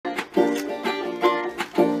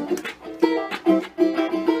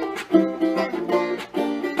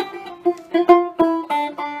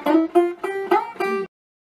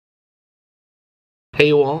Hey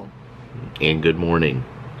you all, and good morning.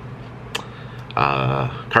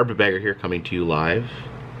 Carpetbagger here, coming to you live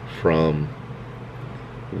from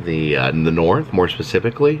the north. More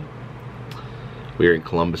specifically, we are in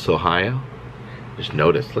Columbus, Ohio. Just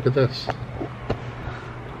notice, look at this.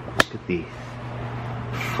 Look at the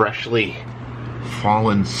freshly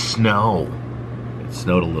fallen snow. It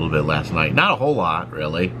snowed a little bit last night. Not a whole lot,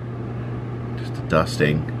 really. Just a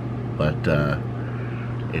dusting, but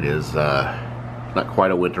it is not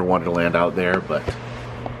quite a winter wonderland out there, but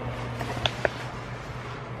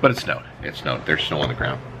it snowed. It snowed. There's snow on the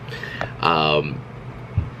ground.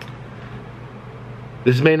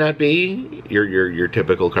 This may not be your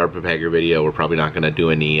typical Carpetbagger video. We're probably not going to do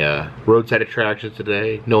any roadside attractions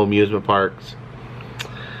today. No amusement parks.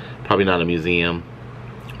 Probably not a museum.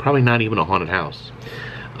 Probably not even a haunted house.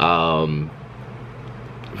 For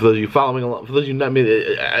those of you following along, for those of you not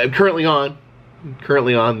me, I'm currently on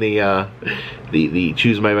the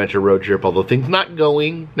Choose My Adventure road trip. Although things not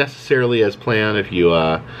going necessarily as planned. If you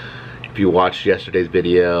watched yesterday's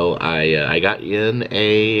video, I got in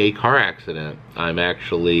a car accident. I'm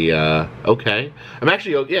actually okay. I'm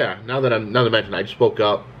actually, yeah. Now that I mentioned, I just woke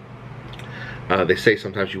up. They say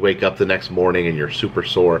sometimes you wake up the next morning and you're super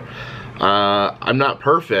sore. I'm not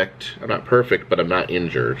perfect. But I'm not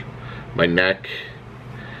injured. My neck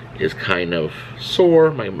is kind of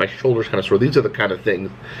sore. My shoulder's kind of sore. These are the kind of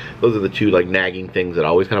things. Those are the two like nagging things that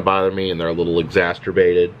always kind of bother me, and they're a little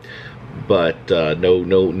exacerbated. But no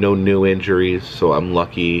new injuries, so I'm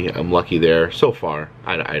lucky. I'm lucky there so far.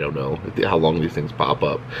 I don't know how long these things pop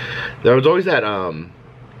up. There was always that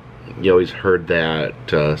you always heard that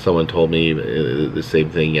someone told me the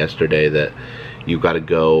same thing yesterday, that you got to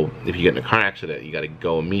go, if you get in a car accident, you got to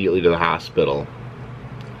go immediately to the hospital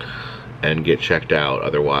and get checked out.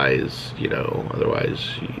 Otherwise, you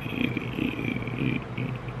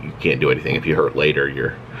can't do anything. If you hurt later,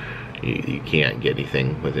 you can't get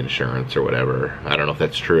anything with insurance or whatever. I don't know if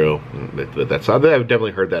that's true, but that's, I've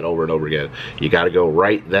definitely heard that over and over again. You got to go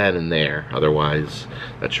right then and there. Otherwise,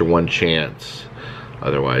 that's your one chance.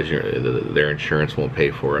 Otherwise, their insurance won't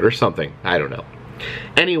pay for it or something. I don't know.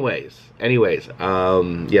 Anyways,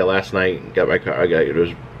 yeah, last night got my car.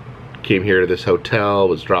 Came here to this hotel,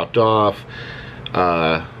 was dropped off.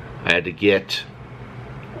 I had to get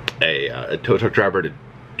a tow truck driver to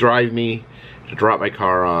drive me, to drop my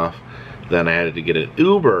car off. Then I had to get an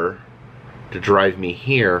Uber to drive me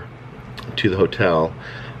here to the hotel.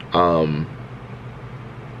 I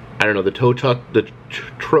don't know, the tow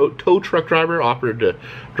truck driver offered to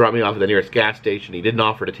drop me off at the nearest gas station. He didn't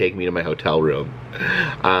offer to take me to my hotel room.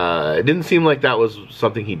 It didn't seem like that was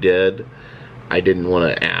something he did. I didn't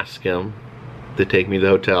want to ask him to take me to the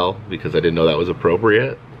hotel because I didn't know that was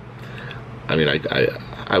appropriate. I mean,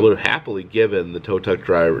 I would have happily given the tow truck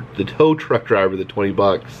driver the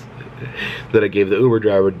 $20 that I gave the Uber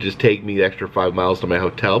driver to just take me the extra 5 miles to my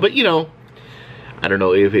hotel. But you know, I don't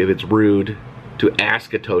know if it's rude to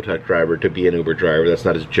ask a tow truck driver to be an Uber driver. That's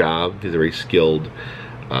not his job. He's a very skilled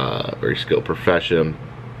profession,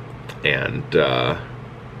 and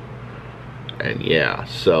yeah.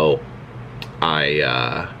 So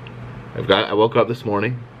I woke up this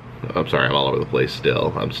morning. I'm sorry, I'm all over the place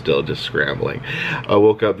still. I'm still just scrambling. I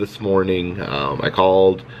woke up this morning. I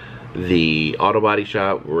called the auto body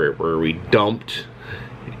shop where we dumped,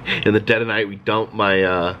 in the dead of night, we dumped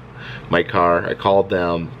my my car. I called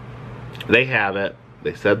them. They have it.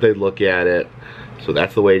 They said they'd look at it. So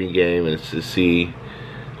that's the waiting game, and it's to see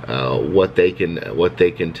what they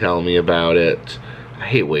can tell me about it. I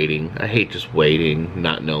hate waiting. I hate just waiting,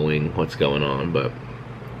 not knowing what's going on, but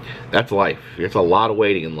that's life. It's a lot of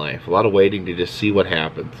waiting in life. A lot of waiting to just see what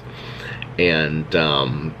happens. And I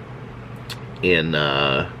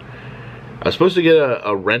was supposed to get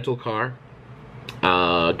a rental car.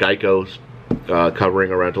 Geico's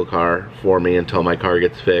covering a rental car for me until my car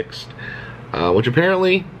gets fixed. Which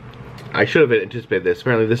apparently, I should have anticipated this.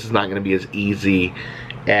 Apparently this is not going to be as easy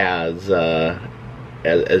as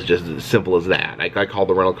just as simple as that. I called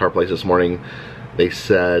the rental car place this morning. They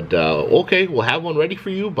said, okay, we'll have one ready for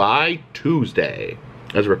you by Tuesday.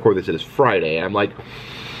 As I record this, it is Friday. I'm like,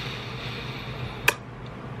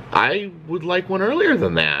 I would like one earlier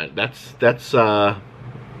than that. That's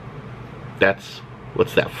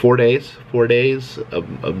what's that, 4 days? 4 days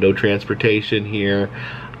of no transportation here.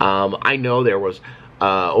 I know there was,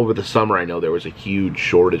 over the summer, I know there was a huge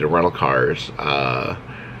shortage of rental cars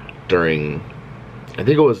during, I think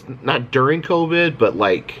it was not during COVID, but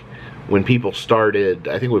like when people started,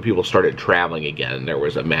 I think when people started traveling again, there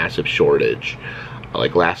was a massive shortage.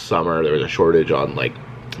 Like last summer, there was a shortage on like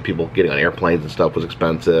people getting on airplanes and stuff was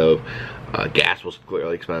expensive. gas was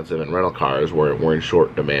clearly expensive, and rental cars were in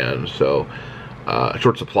short demand. So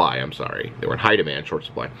short supply. I'm sorry, they were in high demand, short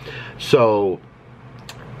supply. So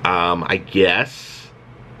I guess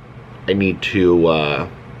I need to.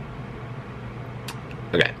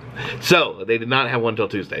 Okay, so they did not have one until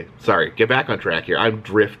Tuesday. Sorry, get back on track here. I'm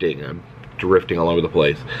drifting all over the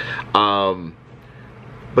place.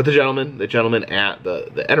 But the gentleman at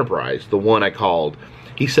the Enterprise, the one I called,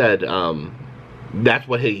 he said that's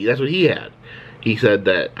what he had. He said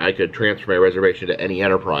that I could transfer my reservation to any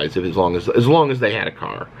Enterprise as long as they had a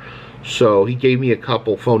car. So he gave me a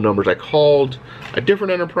couple phone numbers. I called a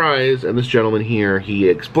different Enterprise, and this gentleman here, he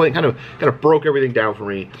explained, kind of broke everything down for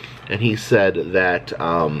me, and he said that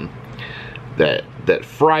that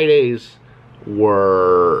Fridays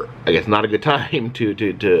were, I guess, not a good time to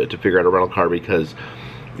figure out a rental car, because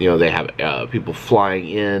you know they have people flying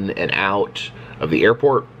in and out of the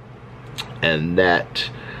airport, and that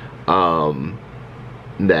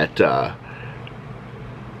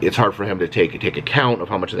it's hard for him to take account of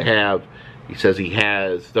how much they have. He says he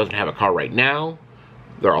doesn't have a car right now.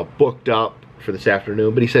 They're all booked up for this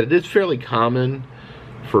afternoon, but he said it is fairly common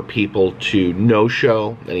for people to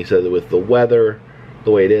no-show, and he said that with the weather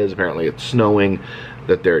the way it is, apparently it's snowing,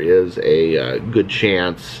 that there is a good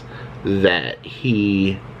chance that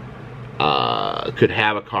he could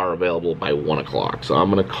have a car available by 1 o'clock. So I'm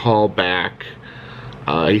gonna call back.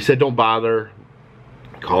 He said don't bother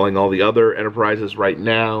calling all the other Enterprises right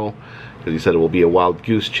now, because he said it will be a wild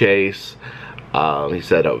goose chase. He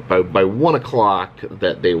said by 1 o'clock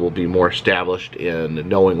that they will be more established in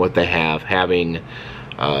knowing what they have, having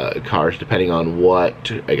cars depending on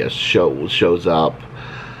what, I guess, shows up.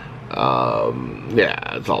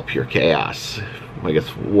 Yeah, it's all pure chaos. I guess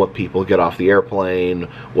what people get off the airplane,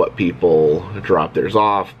 what people drop theirs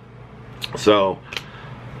off. So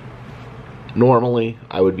normally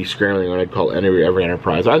I would be scrambling when I'd call every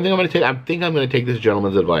Enterprise. I think I'm gonna take this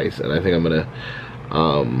gentleman's advice, and I think I'm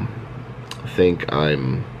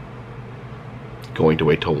going to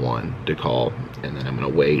wait till 1 to call, and then I'm gonna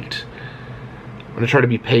wait. I'm gonna try to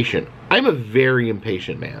be patient. I'm a very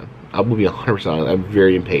impatient man. I will be 100% honest. I'm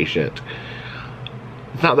very impatient.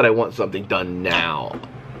 It's not that I want something done now.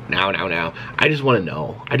 I just want to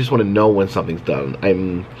know. I just want to know when something's done.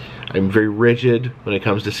 I'm very rigid when it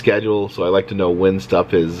comes to schedule, so I like to know when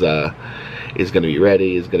stuff is going to be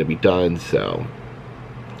ready, is going to be done. So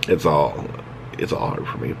it's all hard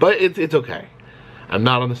for me, but it's okay. I'm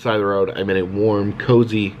not on the side of the road. I'm in a warm,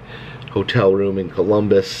 cozy hotel room in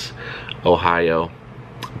Columbus, Ohio.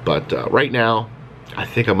 But right now, I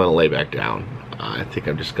think I'm gonna lay back down. I think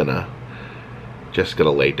I'm just gonna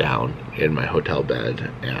lay down in my hotel bed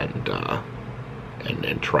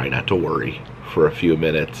and try not to worry for a few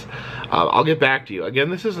minutes. I'll get back to you. Again,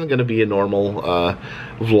 this isn't gonna be a normal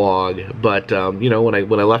vlog, but you know, when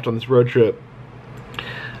I left on this road trip,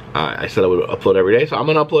 I said I would upload every day, so I'm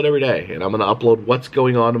gonna upload every day, and I'm gonna upload what's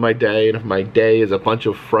going on in my day. And if my day is a bunch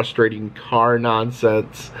of frustrating car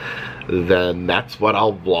nonsense, then that's what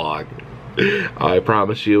I'll vlog. I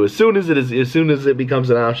promise you, as soon as it becomes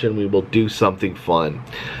an option, we will do something fun.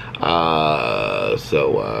 I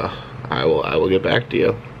will get back to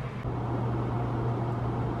you.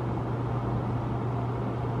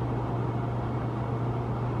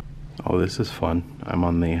 Oh, this is fun. I'm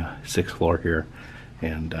on the 6th floor here,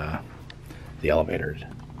 and the elevator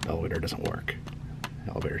doesn't work.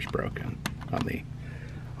 The elevator's broken on the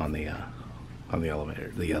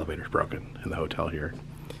elevator. The elevator's broken in the hotel here.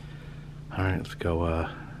 All right, let's go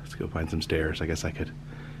find some stairs. I guess I could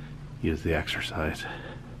use the exercise.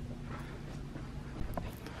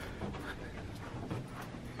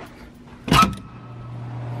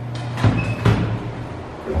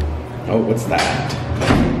 Oh, what's that?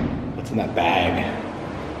 What's in that bag?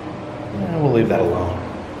 We'll leave that alone.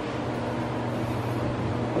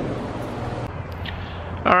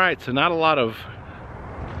 All right, so not a lot of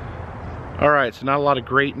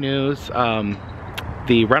great news.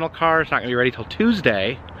 The rental car is not going to be ready till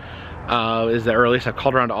Tuesday, is the earliest. I've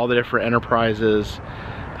called around to all the different Enterprises,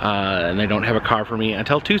 and they don't have a car for me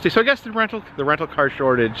until Tuesday. So I guess the rental car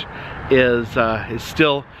shortage is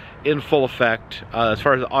still in full effect. As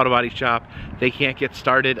far as the auto body shop, they can't get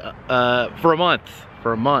started for a month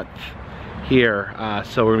here.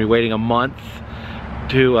 So we're gonna be waiting a month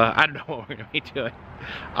to I don't know what we're gonna be doing.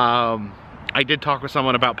 I did talk with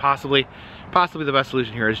someone about possibly the best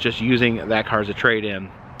solution here is just using that car as a trade-in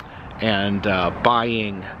and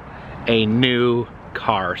buying a new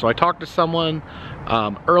car. So I talked to someone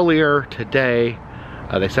earlier today.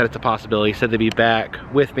 They said it's a possibility. Said they'd be back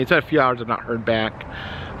with me. It's been a few hours. I've not heard back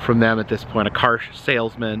from them at this point. A car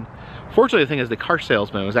salesman Fortunately, the thing is, the car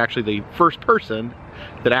salesman was actually the first person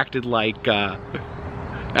that acted like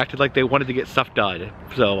they wanted to get stuff done.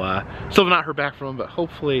 So still not heard back from them, but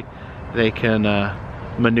hopefully they can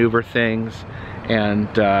maneuver things and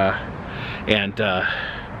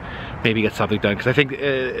maybe get something done. Because I think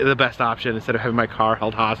the best option, instead of having my car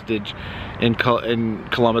held hostage in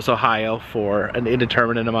Columbus, Ohio for an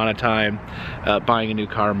indeterminate amount of time, buying a new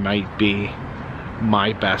car might be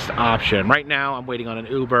my best option. Right now, I'm waiting on an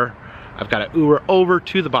Uber. I've got an Uber over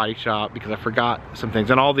to the body shop because I forgot some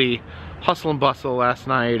things. And all the hustle and bustle last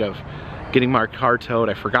night of getting my car towed,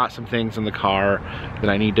 I forgot some things in the car that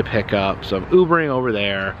I need to pick up. So I'm Ubering over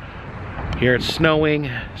there. Here it's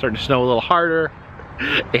snowing, starting to snow a little harder.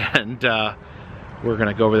 And we're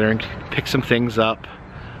gonna go over there and pick some things up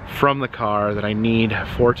from the car that I need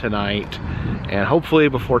for tonight. And hopefully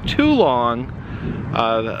before too long,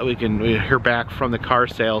 we hear back from the car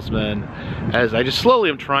salesman, as I just slowly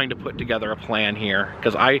am trying to put together a plan here,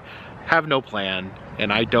 because I have no plan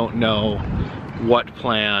and I don't know what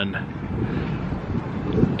plan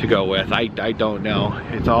to go with. I don't know.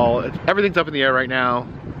 Everything's up in the air right now.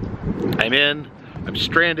 I'm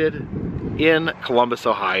stranded in Columbus,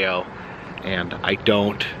 Ohio, and I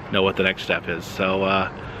don't know what the next step is. So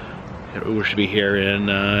we should be here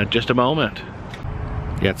in just a moment.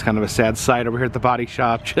 Yeah, it's kind of a sad sight over here at the body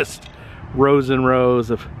shop. Just rows and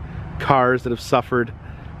rows of cars that have suffered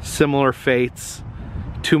similar fates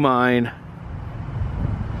to mine.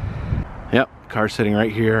 Yep, car sitting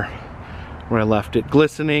right here where I left it,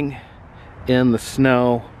 glistening in the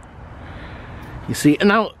snow. You see, and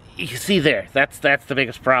now you see there, that's the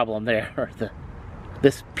biggest problem there.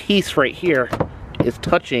 This piece right here is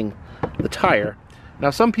touching the tire.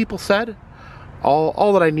 Now, some people said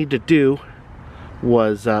all that I need to do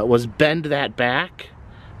was bend that back,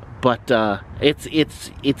 but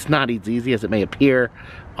it's not as easy as it may appear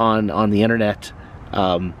on the internet.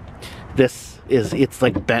 It's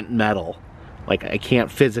like bent metal. Like, I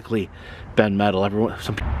can't physically bend metal.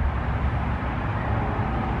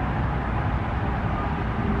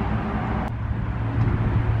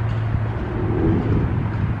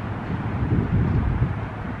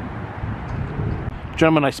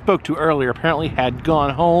 Gentleman I spoke to earlier apparently had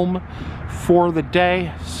gone home for the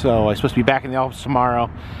day, so I'm supposed to be back in the office tomorrow.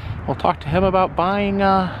 We'll talk to him about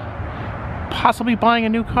possibly buying a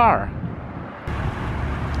new car.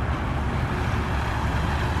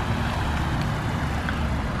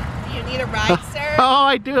 Do you need a ride, sir? Oh,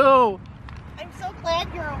 I do. I'm so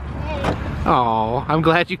glad you're okay. Oh, I'm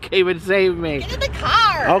glad you came and saved me. Get in the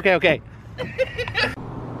car. Okay, okay.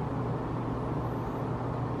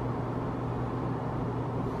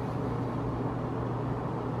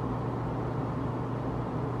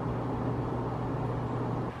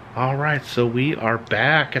 All right, so we are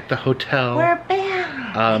back at the hotel. We're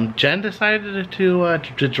back. Jen decided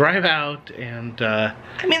to drive out and. I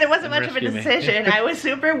mean, there wasn't much of a decision. I was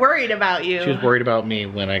super worried about you. She was worried about me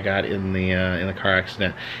when I got in the car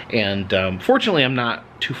accident, and fortunately, I'm not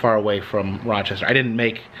too far away from Rochester. I haven't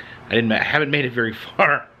made it very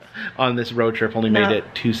far on this road trip. Only made it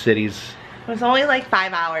 2 cities. It was only like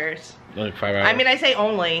 5 hours. Only 5 hours. I mean, I say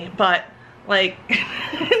only, but like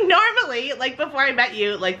normally, like before I met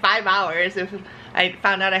you, like 5 hours. If I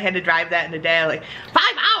found out I had to drive that in a day, I'm like 5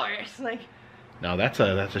 hours. Like, no, that's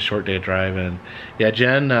a short day of driving. Yeah,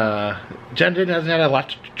 Jen hasn't had a lot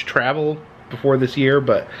to travel before this year,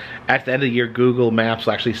 but at the end of the year, Google Maps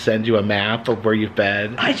will actually send you a map of where you've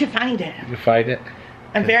been. How'd you find it? You find it?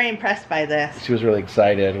 I'm very impressed by this. She was really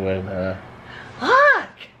excited when. Look! I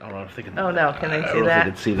don't know if they can. Oh no! Can I see I don't know that? if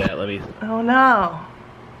they can see that. Let me. Oh no!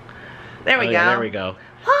 There we go. Yeah, there we go.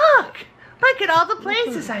 Look! Look at all the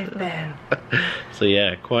places I've been. So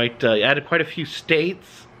yeah, added quite a few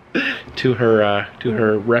states to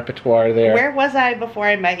her repertoire there. Where was I before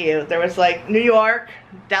I met you? There was like New York,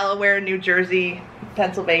 Delaware, New Jersey,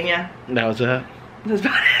 Pennsylvania. That was it. That's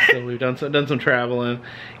about it. So we've done some traveling.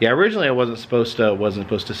 Yeah, originally I wasn't supposed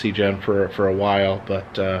to see Jen for a while,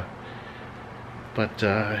 but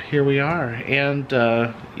here we are, and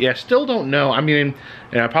yeah, still don't know. I mean,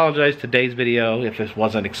 and I apologize today's video if this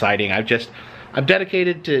wasn't exciting. I'm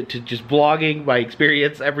dedicated to just blogging my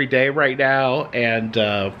experience every day right now, and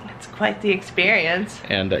it's quite the experience.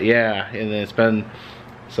 And yeah, and it's been.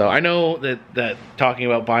 So I know that talking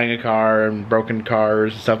about buying a car and broken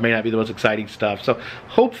cars and stuff may not be the most exciting stuff. So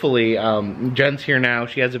hopefully, Jen's here now.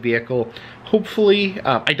 She has a vehicle. Hopefully,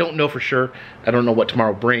 I don't know for sure. I don't know what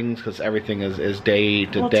tomorrow brings because everything is day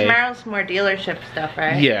to day. Well, tomorrow's more dealership stuff,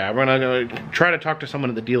 right? Yeah, we're gonna try to talk to someone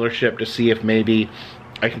at the dealership to see if maybe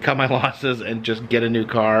I can cut my losses and just get a new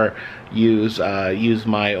car, use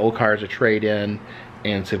my old car as a trade-in,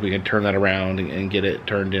 and see if we can turn that around and get it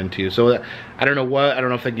turned into. So I don't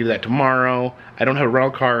know if they can do that tomorrow. I don't have a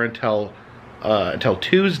rental car until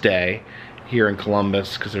Tuesday here in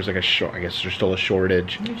Columbus, because there's like I guess there's still a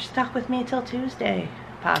shortage. You're stuck with me till Tuesday,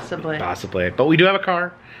 possibly. Possibly, but we do have a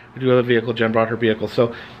car. We do have a vehicle. Jen brought her vehicle,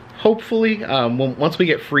 so hopefully, once we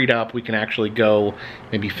get freed up, we can actually go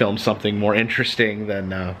maybe film something more interesting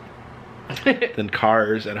than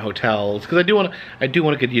cars and hotels. Because I do want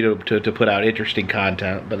to continue to put out interesting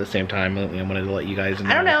content, but at the same time, I wanted to let you guys know.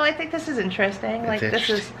 I don't know. I think this is interesting. Like this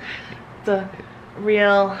is the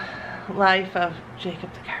real life of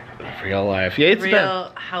Jacob the Carpetbagger. Real life, yeah. It's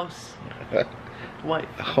real house wife. Wife.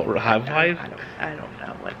 I don't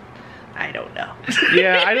know what. I don't know.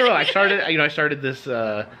 Yeah, I don't know. I started this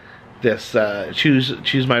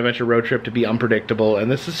choose my adventure road trip to be unpredictable,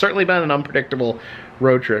 and this has certainly been an unpredictable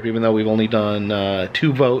road trip, even though we've only done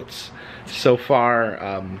 2 votes so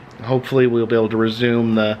far. Hopefully we'll be able to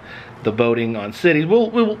resume the voting on cities.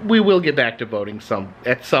 We will get back to voting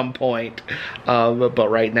at some point, but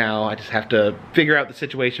right now I just have to figure out the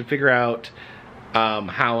situation, figure out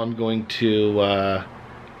how I'm going to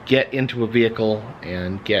get into a vehicle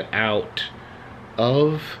and get out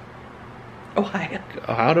of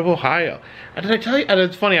Ohio. And did I tell you? And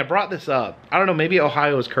it's funny, I brought this up. I don't know, maybe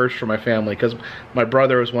Ohio is cursed for my family, because my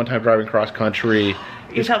brother was one time driving cross country.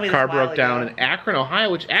 His car broke down in Akron,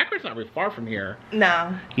 Ohio, which Akron's not very far from here.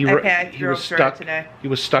 No. He was stuck today. He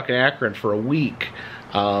was stuck in Akron for a week,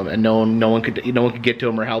 and no one could get to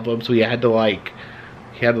him or help him. So he had to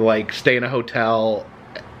stay in a hotel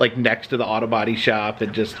like next to the auto body shop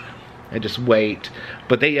and just wait.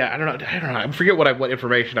 But I don't know, I forget what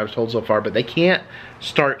information I was told so far, but they can't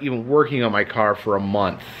start even working on my car for a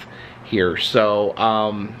month here. So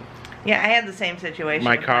yeah, I had the same situation.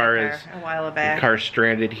 My car is a while back. My car's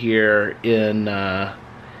stranded here in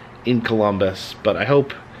Columbus, but I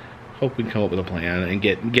hope we can come up with a plan and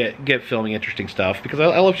get filming interesting stuff, because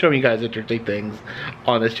I love showing you guys interesting things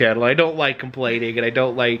on this channel. I don't like complaining, and I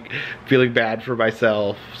don't like feeling bad for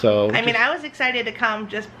myself. So I mean, I was excited to come.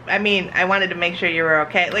 I wanted to make sure you were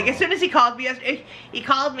okay. Like, as soon as he called me yesterday, he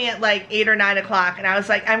called me at like 8 or 9 o'clock, and I was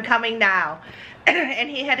like, I'm coming now. And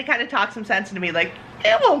he had to kind of talk some sense into me, like,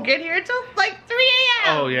 it won't get here until like 3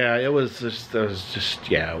 a.m. Oh yeah, it was just a.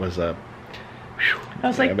 I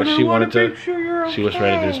was like, but she wanted to make sure you're okay. She was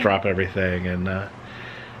ready to just drop everything and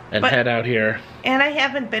head out here. And I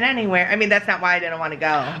haven't been anywhere. I mean, that's not why I didn't want to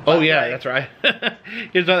go. Oh yeah, that's right. I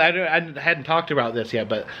hadn't talked about this yet,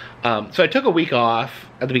 but so I took a week off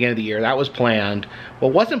at the beginning of the year. That was planned.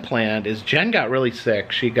 What wasn't planned is Jen got really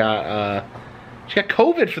sick. She got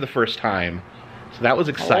COVID for the first time, so that was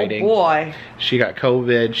exciting. Oh boy. She got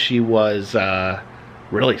COVID. She was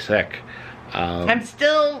really sick. I'm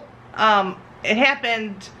still. It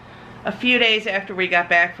happened a few days after we got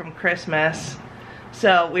back from Christmas,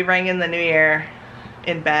 so we rang in the new year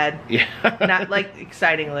in bed. Yeah. Not like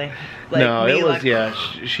excitingly. Like, no, it was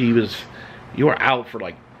she was. You were out for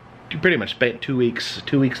like, you pretty much spent 2 weeks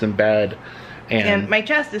in bed, and my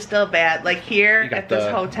chest is still bad. Like here at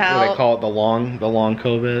this hotel. What do they call it? The long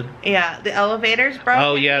COVID. Yeah, the elevators broke.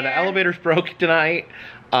 Oh yeah, the elevators broke tonight.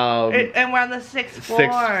 And we're on the 6th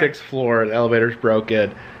floor. Sixth floor. The elevators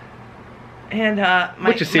broken. And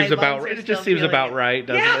it just seems about right,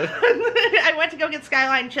 doesn't it? I went to go get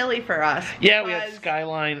Skyline chili for us. Yeah, we had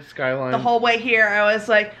Skyline. The whole way here, I was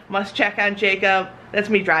like, must check on Jacob. That's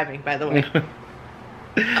me driving, by the way.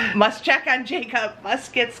 Must check on Jacob.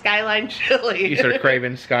 Must get Skyline chili. You started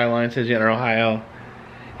craving Skyline since you're in Ohio.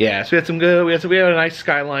 Yeah, so we had a nice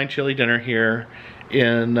Skyline chili dinner here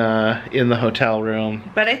in the hotel room.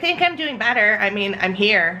 But I think I'm doing better. I mean, I'm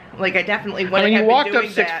here. Like, I definitely wouldn't have been doing that. You walked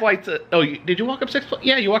up 6 flights of... Oh, did you walk up 6 flights?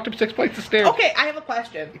 Yeah, you walked up 6 flights of stairs. Okay, I have a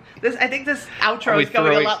question. I think this outro is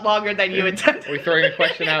going a lot longer than you intended. Are we throwing a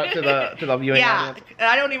question out to the viewing audience? Yeah,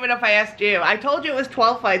 I don't even know if I asked you. I told you it was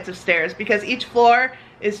 12 flights of stairs, because each floor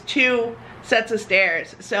is 2 sets of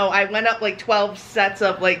stairs. So I went up like 12 sets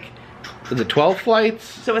of like... Is it 12 flights?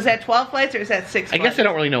 So is that 12 flights or is that 6 flights? I guess I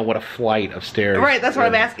don't really know what a flight of stairs is. Right, that's what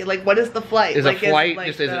I'm asking. Like, what is the flight? Is a flight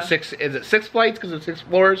is it 6 flights because of 6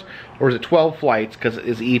 floors, or is it 12 flights because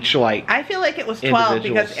is each like? I feel like it was 12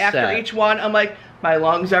 because after each one, I'm like, my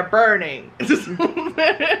lungs are burning.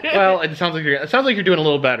 Well, it sounds like you're doing a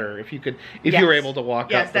little better if you were able to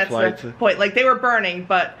walk up the flights. Yes, that's the point. Like, they were burning,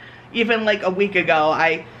 but even like a week ago,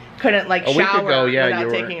 I couldn't like shower without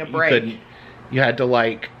taking a break. You had to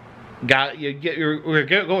like. We were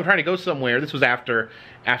trying to go somewhere. This was after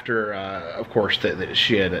of course that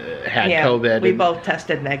she had COVID. We both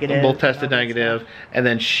tested negative. And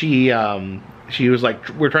then she was like,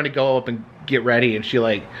 we're trying to go up and get ready, and she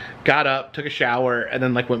like got up, took a shower, and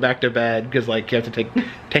then like went back to bed because like you have to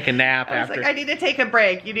take a nap I was after. like, I need to take a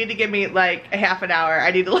break. You need to give me like a half an hour.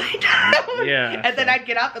 I need to lay down. Yeah. And then I'd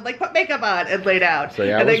get up and like put makeup on and lay down. So,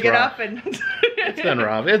 yeah, and it then was get rough. up and It's been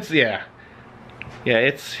rough.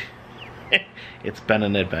 It's been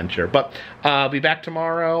an adventure. But I'll be back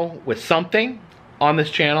tomorrow with something on this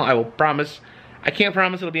channel. I will promise. I can't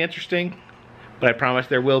promise it'll be interesting, but I promise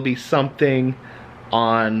there will be something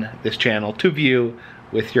on this channel to view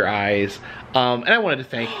with your eyes. And I wanted to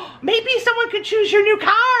thank. maybe someone could choose your new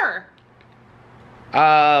car.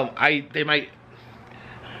 They might.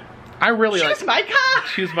 I really Choose my car.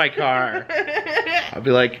 choose my car. I'll be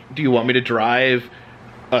like, do you want me to drive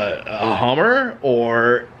a Hummer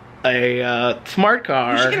or a smart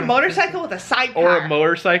car? You should get a motorcycle with a sidecar. Or a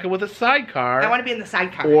motorcycle with a sidecar. I want to be in the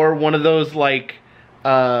sidecar. Or one of those like, what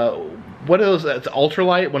are those? It's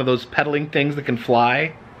ultralight. One of those pedaling things that can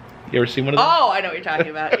fly. You ever seen one of those? Oh, I know what you're talking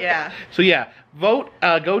about. Yeah. So yeah, vote.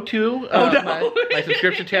 Go to my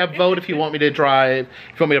subscription tab. Vote if you want me to drive.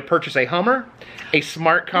 If you want me to purchase a Hummer, a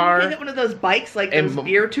smart car, One of those bikes, like those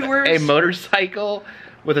beer tours. a motorcycle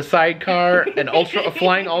with a sidecar, a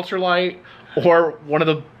flying ultralight, or one of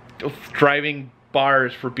the driving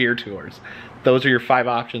bars for beer tours. Those are your 5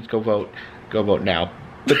 options. Go vote. Go vote now.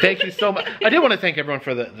 But thank you so much. I did want to thank everyone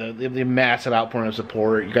for the massive outpouring of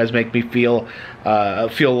support. You guys make me feel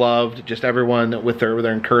loved. Just everyone with their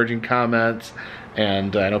encouraging comments,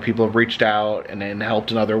 and I know people have reached out and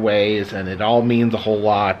helped in other ways, and it all means a whole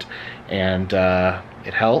lot. And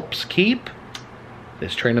it helps keep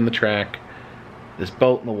this train on the track, this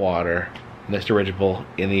boat in the water, and this dirigible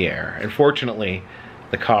in the air. And fortunately,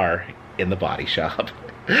 the car in the body shop.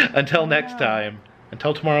 Until next time,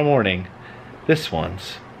 until tomorrow morning. This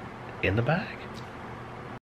one's in the bag.